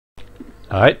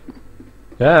Alright.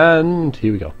 And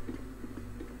here we go.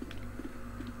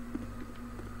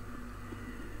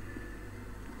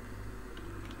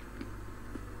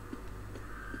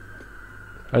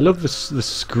 I love the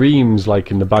screams like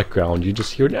in the background. You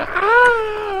just hear it.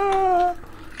 Ah!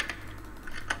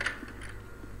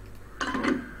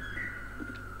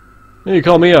 You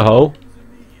call me a hoe?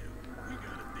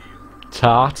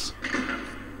 Tart.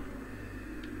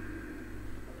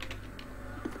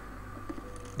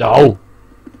 No.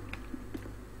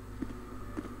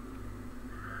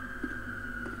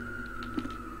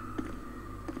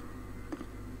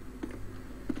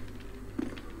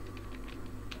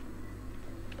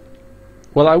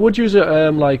 Well, I would use it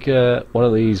like one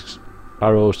of these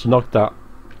arrows to knock that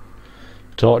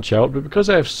torch out, but because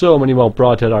I have so many more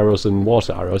broadhead arrows than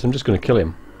water arrows, I'm just going to kill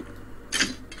him.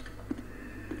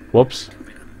 Whoops.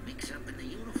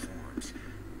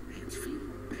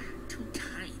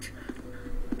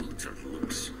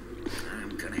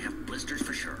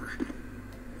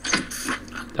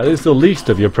 That is the least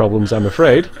of your problems, I'm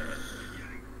afraid.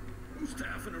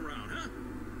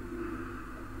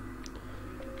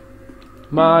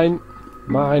 Mine.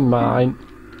 Mine, mine.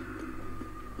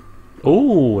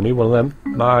 Ooh, I need one of them.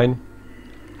 Mine.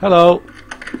 Hello.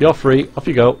 You're free. Off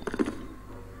you go.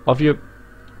 Off you go.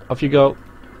 Off you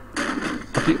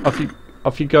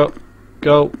go.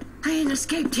 Go. I ain't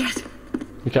escaped yet.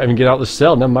 You can't even get out of the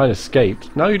cell, never mind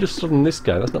escaped. Now you're just stood on this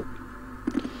guy, that's not...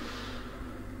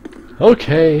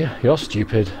 Okay, you're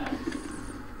stupid.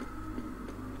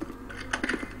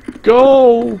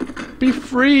 Go! Be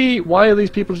free! Why are these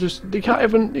people just... You can't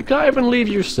even leave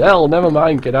your cell, never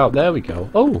mind, get out. There we go.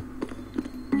 Oh!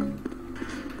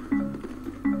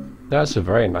 That's a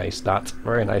very nice,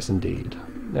 very nice indeed.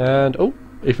 And, oh,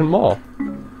 even more.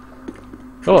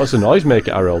 Oh, that's a noisemaker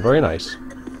arrow, very nice.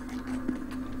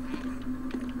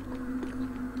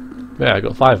 Yeah, I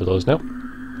got 5 of those now.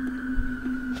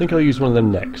 I think I'll use one of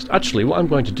them next. Actually, what I'm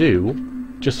going to do,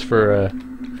 just for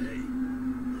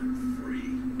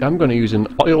I'm going to use an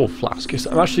oil flask.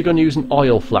 I'm actually going to use an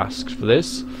oil flask for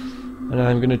this, and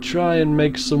I'm going to try and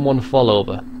make someone fall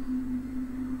over,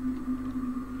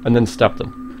 and then stab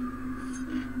them.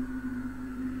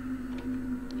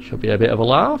 Should be a bit of a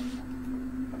laugh.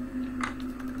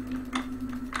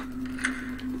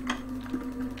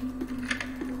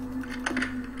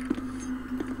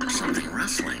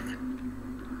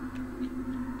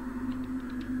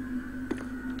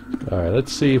 Alright,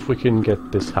 let's see if we can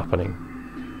get this happening.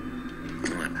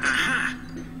 Aha!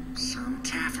 Some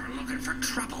taffer looking for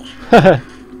trouble.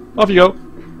 Off you go.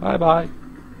 Bye bye.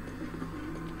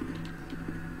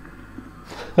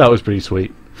 That was pretty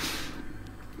sweet.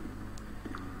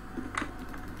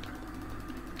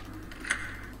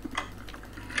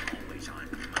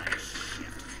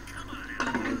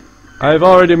 I've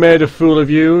already made a fool of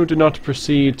you. Do not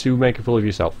proceed to make a fool of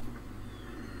yourself.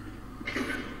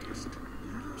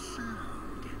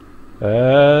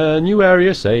 New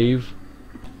area, save.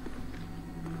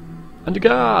 And a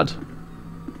guard!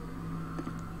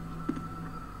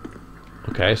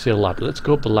 Okay, I see a ladder. Let's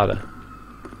go up the ladder.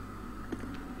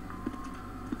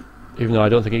 Even though I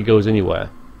don't think it goes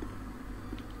anywhere.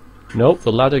 Nope,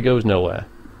 the ladder goes nowhere.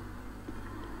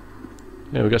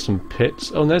 Yeah, we've got some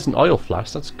pits. Oh, and there's an oil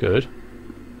flask. That's good.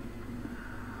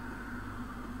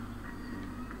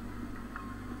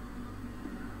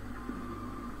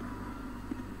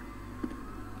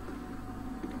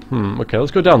 Okay,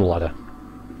 let's go down the ladder.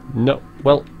 No,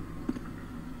 well...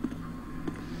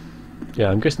 Yeah,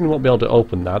 I'm guessing we won't be able to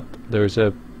open that. There's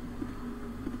a...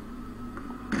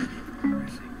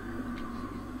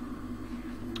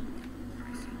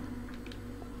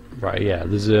 Right, yeah,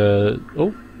 there's a...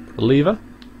 Oh, a lever.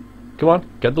 Come on,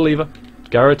 get the lever.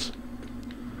 Garrett.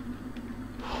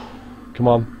 Come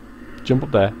on, jump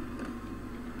up there.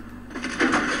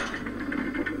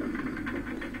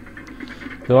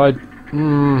 Though I...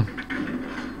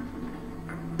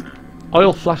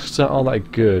 Oil flasks aren't all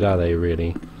that good, are they,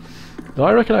 really? Though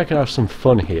I reckon I can have some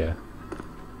fun here.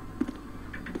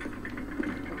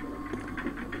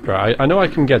 Right, I know I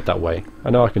can get that way. I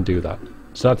know I can do that.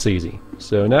 So that's easy.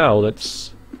 So now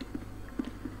let's...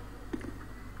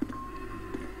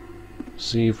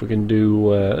 see if we can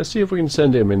do... let's see if we can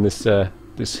send him in this,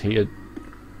 this here...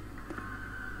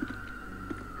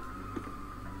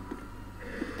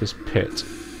 this pit.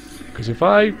 Because if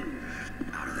I...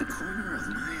 Out of the corner of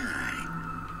my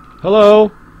eye.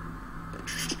 Hello?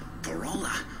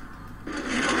 Corolla.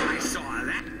 I saw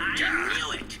that. I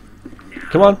knew it.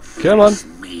 Come on, come on.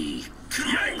 Me.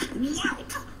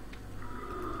 Whelp.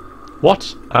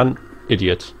 What an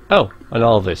idiot. Oh, and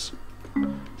all of this.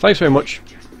 Thanks very much.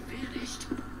 Just vanished.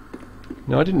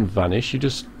 No, I didn't vanish. You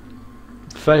just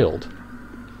failed.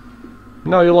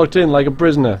 Now you're locked in like a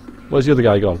prisoner. Where's the other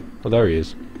guy gone? Oh, there he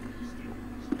is.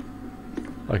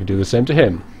 I can do the same to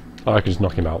him. Oh, I can just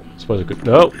knock him out. I suppose I could.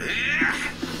 No!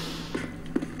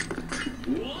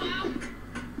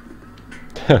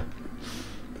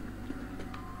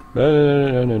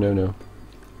 No.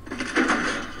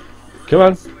 Come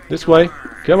on. This way.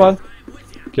 Come on.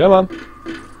 Come on.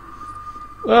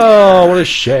 Oh, what a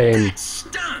shame.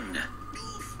 Stunned.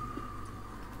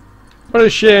 What a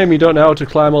shame you don't know how to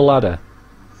climb a ladder.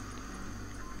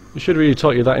 They should have really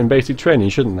taught you that in basic training,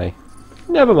 shouldn't they?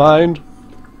 Never mind.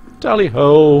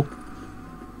 Tally-ho.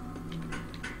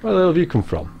 Where the hell have you come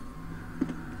from?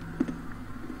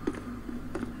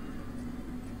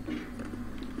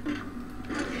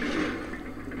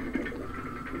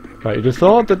 Right, you'd have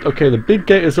thought that, okay, the big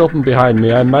gate is open behind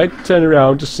me, I might turn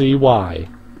around to see why.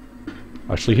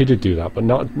 Actually, he did do that, but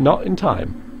not in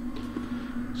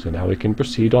time. So now we can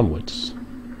proceed onwards.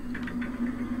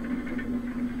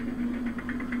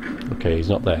 Okay, he's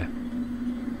not there.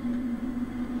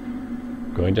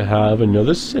 Going to have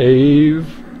another save.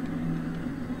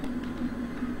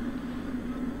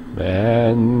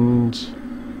 And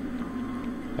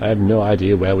I have no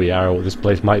idea where we are or what this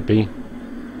place might be.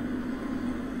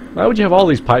 Why would you have all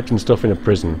these pipes and stuff in a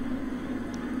prison?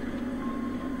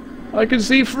 I can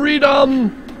see freedom!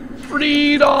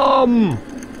 Freedom!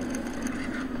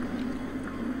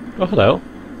 Oh, hello.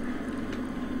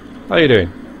 How are you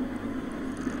doing?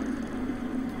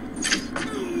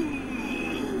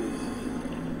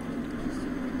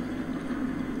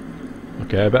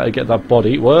 Okay, I better get that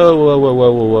body.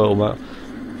 Whoa. My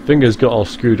fingers got all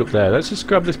screwed up there. Let's just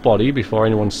grab this body before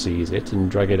anyone sees it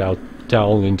and drag it out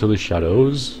down into the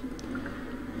shadows.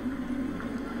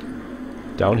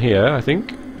 Down here, I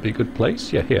think. Be a good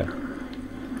place. Yeah, here.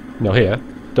 No, here.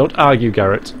 Don't argue,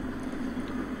 Garrett.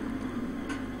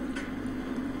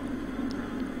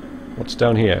 What's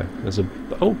down here? There's a...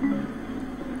 oh!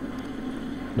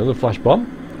 Another flash bomb.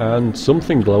 And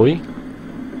something glowy.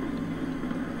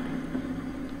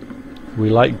 We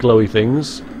like glowy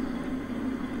things.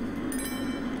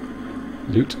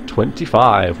 Loot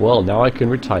 25. Well, now I can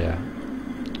retire.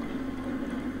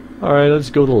 Alright, let's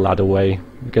go the ladder way.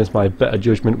 Against my better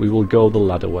judgment, we will go the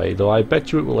ladder way, though I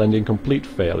bet you it will end in complete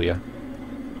failure.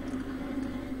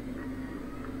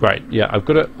 Right, yeah, I've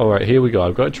got to... alright, here we go.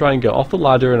 I've got to try and get off the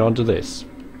ladder and onto this.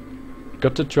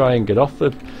 Got to try and get off the...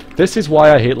 this is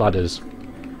why I hate ladders.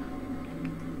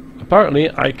 Apparently,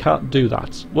 I can't do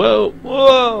that. Whoa!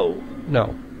 Whoa!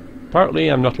 No. Apparently,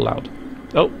 I'm not allowed.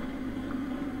 Oh.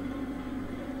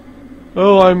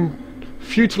 Oh, I'm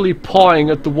futilely pawing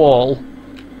at the wall.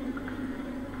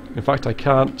 In fact, I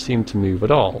can't seem to move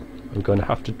at all. I'm going to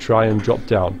have to try and drop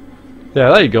down.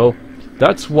 There you go.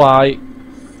 That's why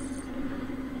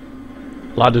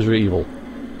ladders are evil.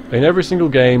 In every single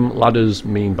game, ladders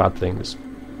mean bad things.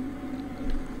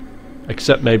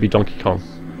 Except maybe Donkey Kong.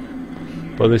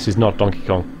 But this is not Donkey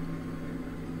Kong.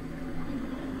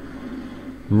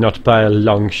 Not by a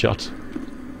long shot.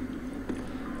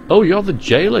 Oh, you're the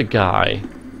jailer guy.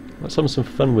 Let's have some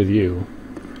fun with you.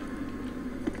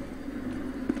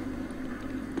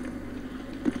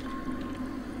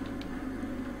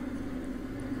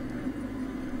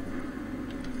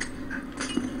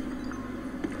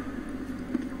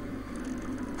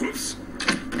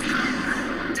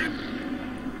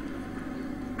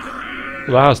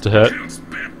 Well, that has to hurt.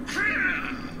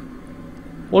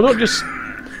 Well, don't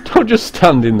just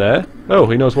stand in there. Oh,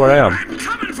 he knows where I am.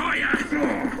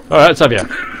 Alright, let's have you.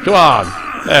 Come on.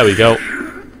 There we go.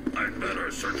 I'd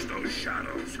better search those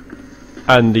shadows.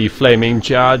 And the flaming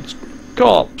charged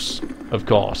corpse, of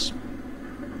course.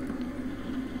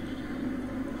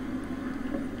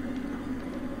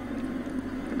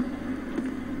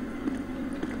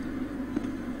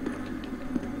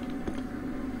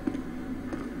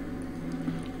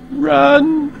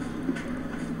 Run!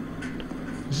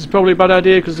 This is probably a bad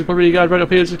idea because there's probably a guy right up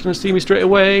here that's going to see me straight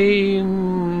away.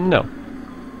 No.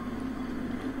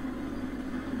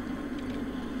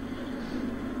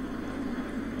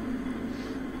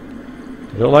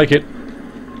 I don't like it.